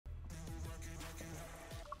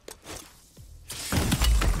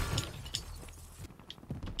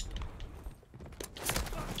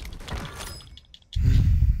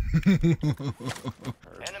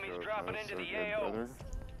Enemies dropping into the AO.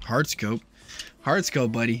 Hard scope,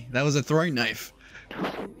 buddy. That was a throwing knife.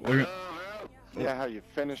 Yeah, how you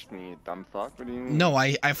finished me, you dumb fuck. What do you mean? No,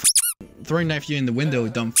 I throwing knife you in the window,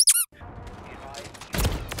 dumb.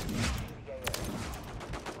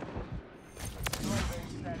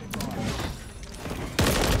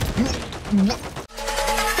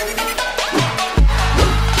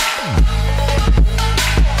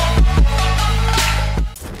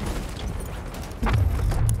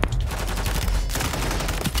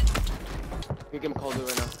 You give him a call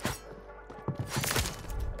right now.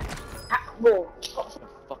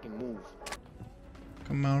 Fucking move.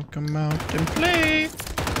 Come out and play.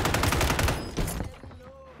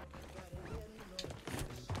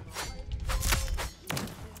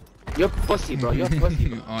 You're pussy, bro. You're pussy.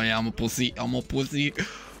 Bro. Oh yeah, I'm a pussy.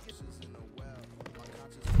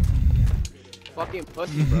 Fucking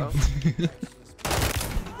pussy, bro.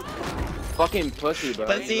 Fucking pussy, bro.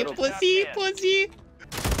 Pussy.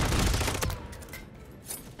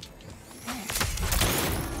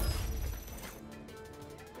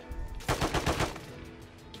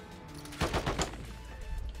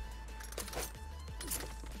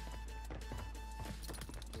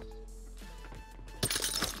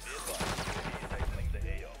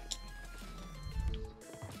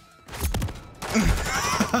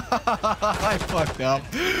 I fucked up.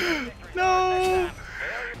 No.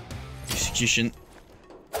 Execution.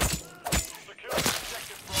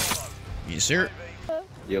 Yes, sir.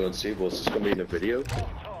 Yo, Unseeable, is this gonna be in a video?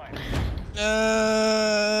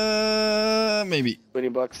 Maybe.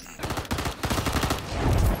 $20.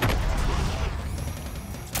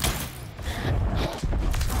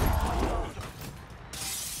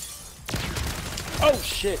 Oh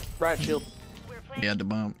shit! Riot shield. He had the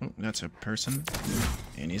bomb. Oh, that's a person.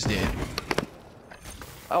 And he's dead.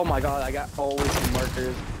 Oh my god, I got always some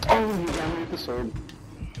markers. Oh, you got me the sword.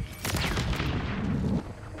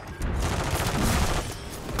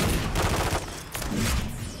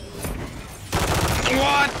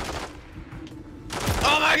 What?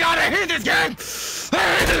 Oh my god, I hate this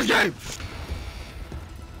game!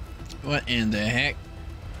 What in the heck?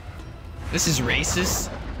 This is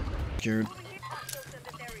racist. Cured.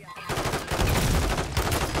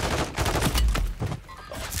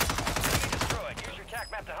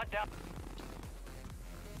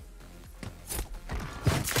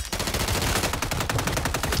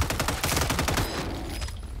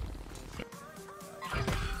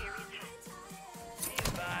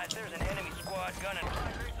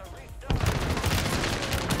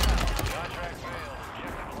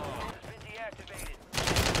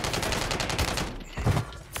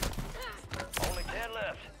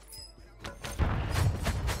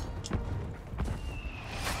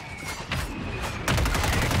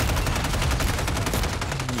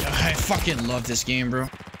 I fucking love this game, bro.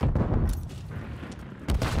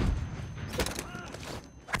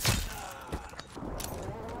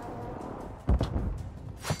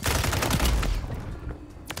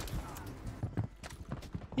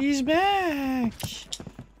 He's back.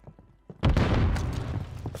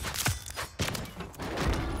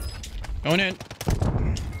 Going in.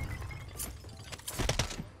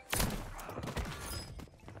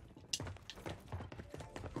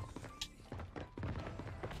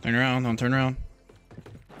 Turn around, don't turn around.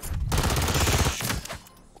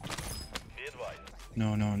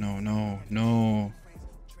 No.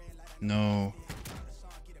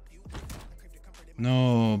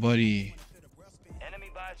 No, buddy.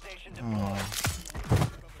 Oh.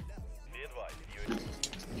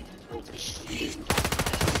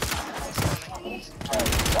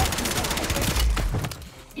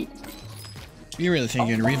 You really think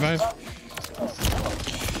you're gonna revive?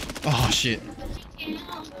 Oh shit.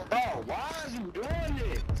 Bro, why is you doing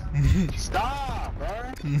this? Stop, bro.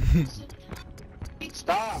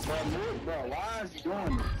 Stop, bro. Move, bro. Why is you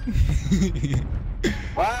doing this?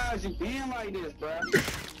 Why is you being like this, bro?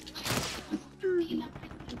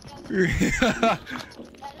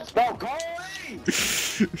 Bro, go away!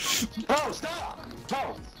 Bro, stop!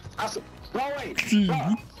 Bro, go away!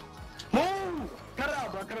 Bro, move! Cut it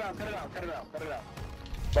out, bro. Cut it out.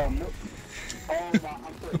 Bro, move. Oh my,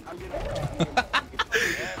 I'm getting off.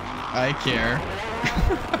 I care.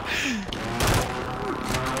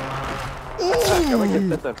 I can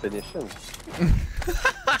get that definition.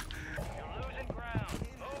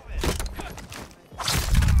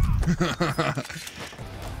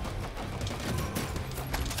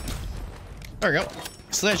 There we go.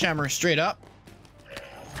 Sledgehammer straight up.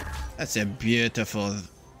 That's a beautiful,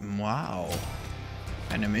 wow,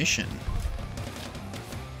 animation.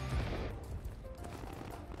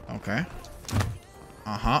 Okay.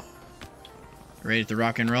 Uh-huh. Ready to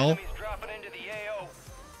rock and roll? Enemies dropping into the AO.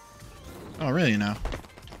 Oh, really now?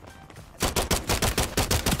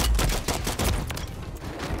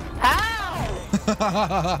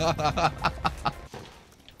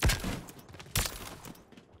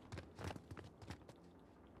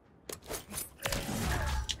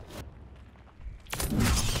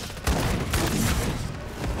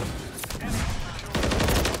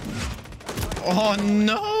 Oh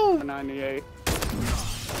no! 98.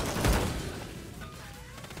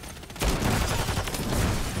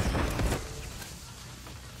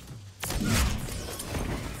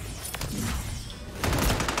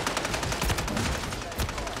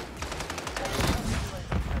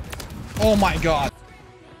 Oh my god!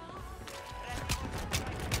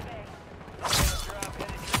 Drop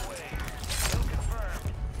headed your way. Kill confirmed.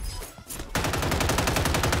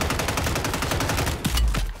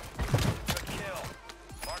 Good kill.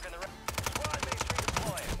 Marking the rest. Squad mates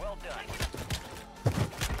redeploying. Well done.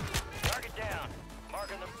 Target down.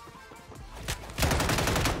 Marking the.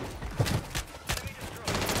 Enemy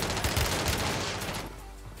destroyed.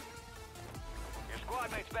 Your squad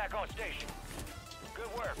mates back on station.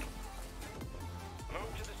 Good work.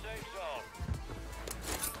 Move to the safe zone.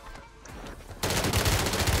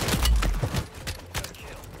 Good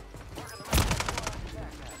kill. Marking the rest of the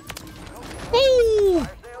squad. Woo!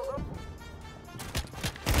 Fire sales up.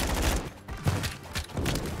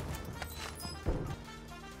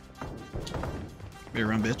 Better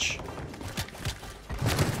run, bitch.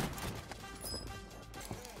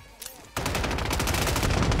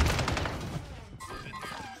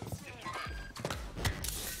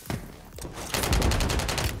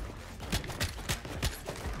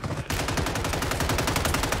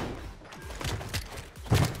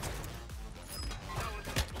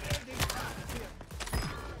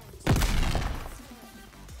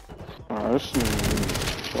 Oh, this is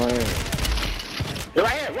playing. You're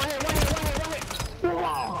right here. One hit.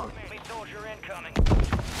 Whoa. Enemy soldier incoming.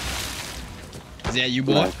 Is that you,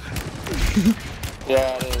 boy?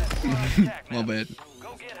 Yeah, it is. Attack My now. bad. Go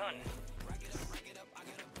get hunting.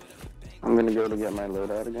 I'm gonna go to get my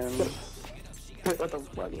loadout again. What the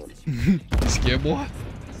fuck? You scared, boy?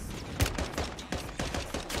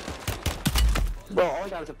 Bro, all I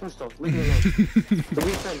got is a pistol. Leave me alone.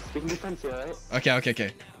 We can be friends here, right?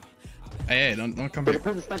 Okay. Hey, don't come There's a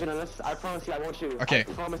here. person sniping on us. I promise you I won't shoot you. Okay. I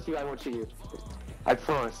promise you I won't shoot you. I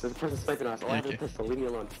promise. There's a person sniping on us. All I have is a Okay. pistol. Leave me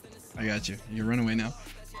alone. I got you. You run away now.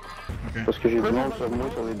 Okay. Just because you know so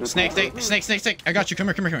much of it. Snake. I got you. Come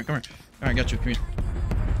here. Alright, I got you. Come here.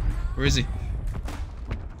 Where is he?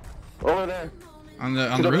 Over there. On the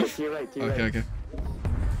To roof? To your right. To your right. Okay.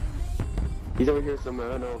 He's over here somewhere.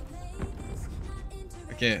 I don't know.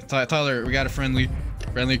 Okay, Tyler, we got a friendly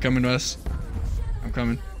coming to us. I'm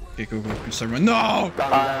coming. Okay, cool. Start running. No!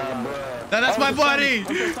 That's my buddy! I'm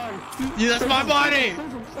so sorry. Yeah, that's my buddy!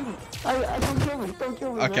 I don't kill me. Don't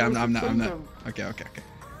kill me. Okay, man. I'm not. Don't kill me. Okay.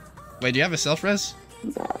 Wait, do you have a self-res?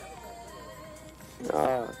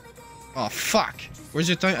 Oh, fuck. Where's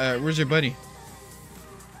your buddy?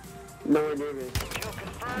 Nowhere near me. Kill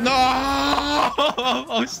confirmed. No!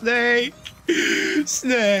 Oh, Snake!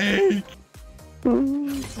 Snake!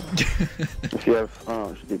 If you have,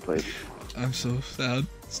 should be played. I'm so sad.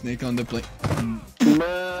 Snake on the plate.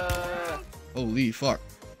 Holy fuck.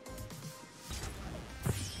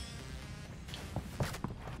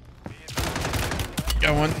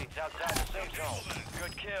 Got one. It's outside the safe zone.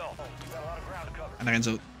 Good kill. Got a lot of ground to cover. And I can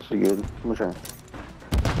So good. I'm gonna try.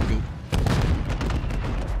 go.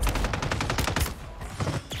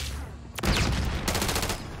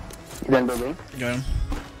 Then building. Got him.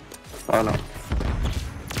 Oh no.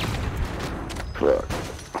 Fuck.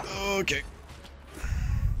 Okay.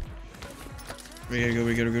 We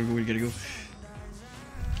gotta go.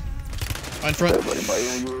 On front. Everybody buy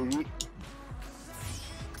your UAV.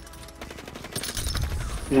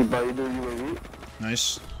 You buy your UAV?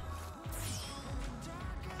 Nice.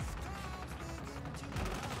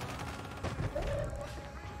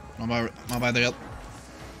 My bad there.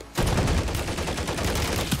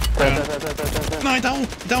 Non, il est en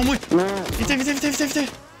haut, moi.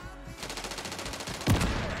 Vite.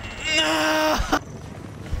 Non!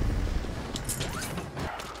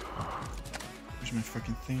 Where's my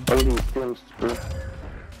fucking thing? Everything skills, bro.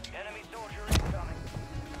 Enemy soldier incoming.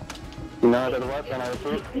 You know how to weapon, I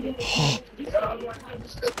shoot.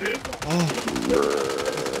 Oh,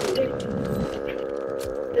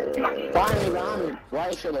 Behind me.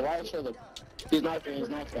 Right shoulder. He's sniping.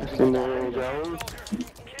 In there you go.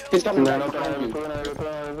 He's coming No, right behind you.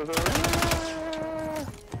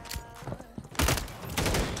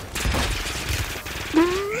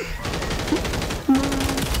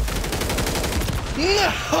 No!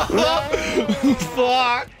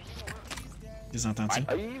 Fuck! He's not dancing.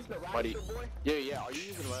 Are you using the right buddy? Yeah. Are you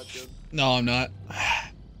using the right shield? No, I'm not.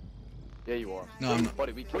 Yeah, you are. No, I'm not.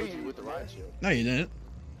 Buddy, we killed you with the riot shield. No, you didn't.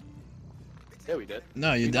 Yeah, we did.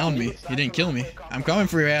 No, you downed me. You didn't kill me. I'm coming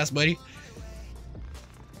for your ass, buddy.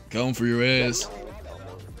 Going for your ass.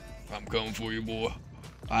 I'm coming for you, boy.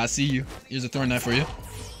 I see you. Here's a throwing knife for you.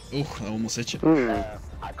 Oh, I almost hit you.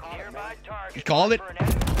 You called it?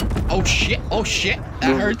 Oh shit! Oh shit!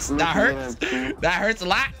 That hurts! That hurts! That hurts a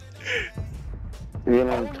lot!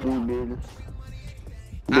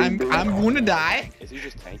 I'm gonna die. Is he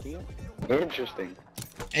just tanking it? Interesting.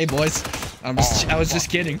 Hey boys, I was just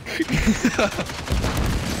kidding.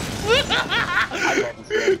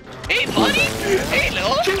 Hey buddy! Hey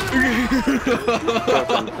Lord!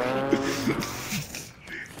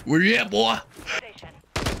 Where you at, boy?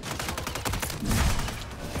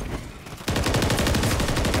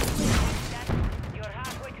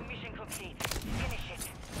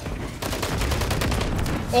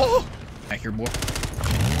 Oh! Back here, boy.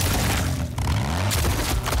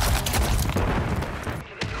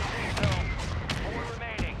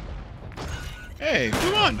 Hey,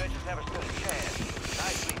 come on!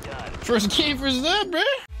 First game versus that, bruh!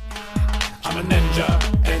 I'm a ninja,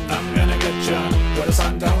 and I'm gonna get ya where the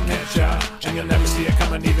sun don't hit ya, and you'll never see it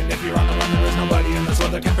coming. Even if you're on the run, there is nobody in this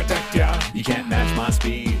world that can protect ya. You can't match my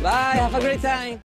speed. Bye, have a great time.